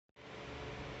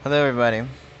Hello everybody,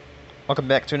 welcome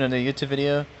back to another YouTube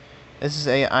video. This is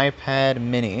a iPad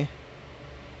mini.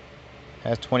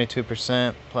 Has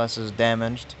 22% plus is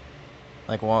damaged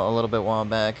like a little bit while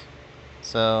back.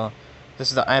 So this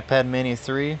is the iPad mini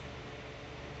 3.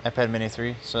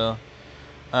 So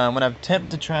what I'm tempted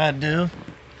to try to do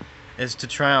is to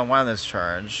try on wireless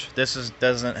charge.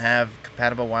 Doesn't have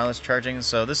compatible wireless charging,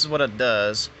 so this is what it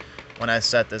does when I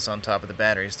set this on top of the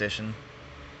battery station.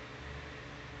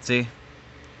 See?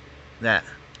 That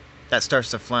starts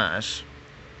to flash.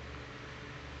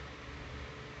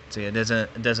 See, it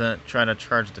doesn't try to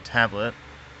charge the tablet.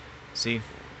 See,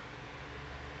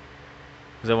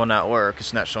 because it will not work.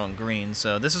 It's not showing green.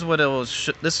 So this is what it will.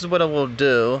 This is what it will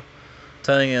do,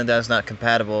 telling you that it's not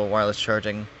compatible wireless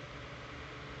charging.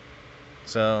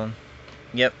 So,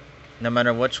 yep. No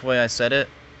matter which way I set it.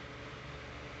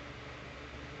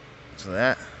 So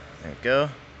there we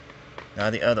go. Now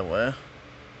the other way.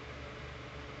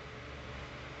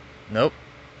 Nope.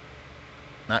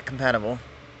 Not compatible.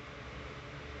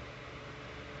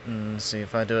 Let's see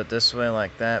if I do it this way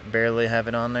like that. Barely have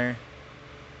it on there.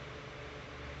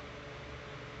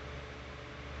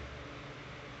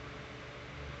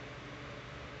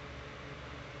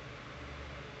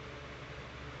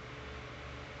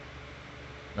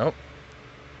 Nope.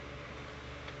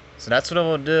 So that's what it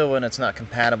will do when it's not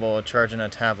compatible with charging a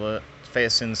tablet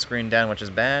facing the screen down, which is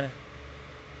bad.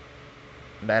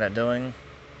 Bad at doing.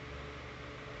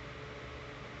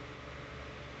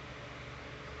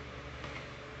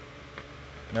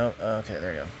 Nope. Okay,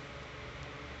 there you go.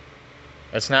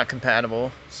 It's not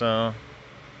compatible, so alright,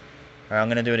 I'm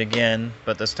gonna do it again,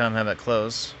 but this time have it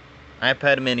close.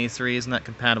 iPad mini 3 is not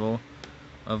compatible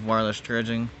of wireless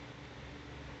charging.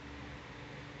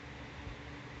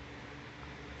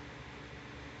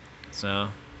 So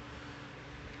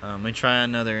let me try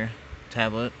another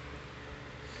tablet.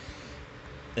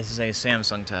 This is a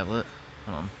Samsung tablet.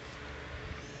 Hold on.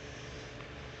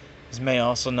 This may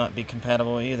also not be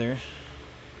compatible either.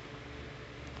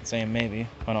 I'm saying maybe.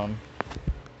 Hold on.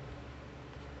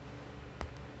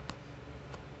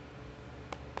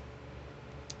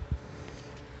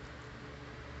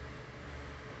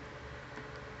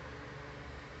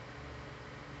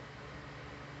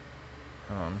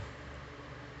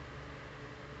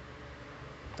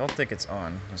 Don't think it's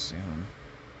on. Let's see.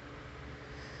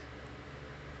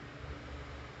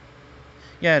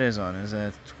 Yeah, it is on. It's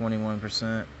at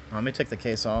 21%. Let me take the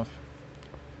case off.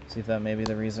 See if that may be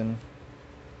the reason.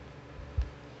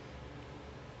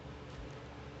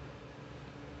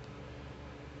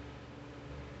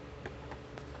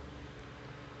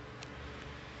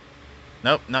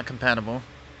 Nope, not compatible.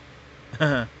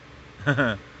 Oh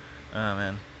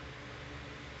man.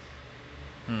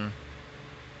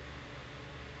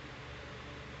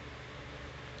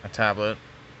 A tablet.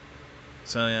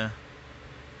 So yeah.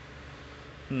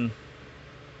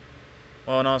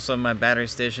 Well, and also my battery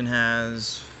station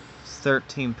has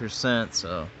 13%,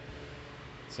 so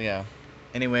yeah.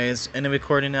 Anyways, in the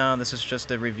recording now, this is just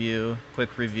a review,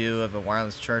 quick review of a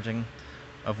wireless charging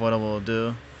of what it will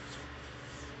do.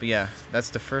 But yeah, that's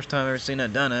the first time I've ever seen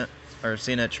it done it, or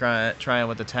seen it try it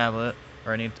with a tablet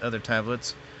or any other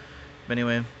tablets. But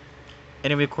anyway,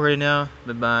 any recording now.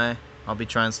 Goodbye. I'll be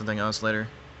trying something else later.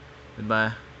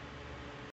 Goodbye.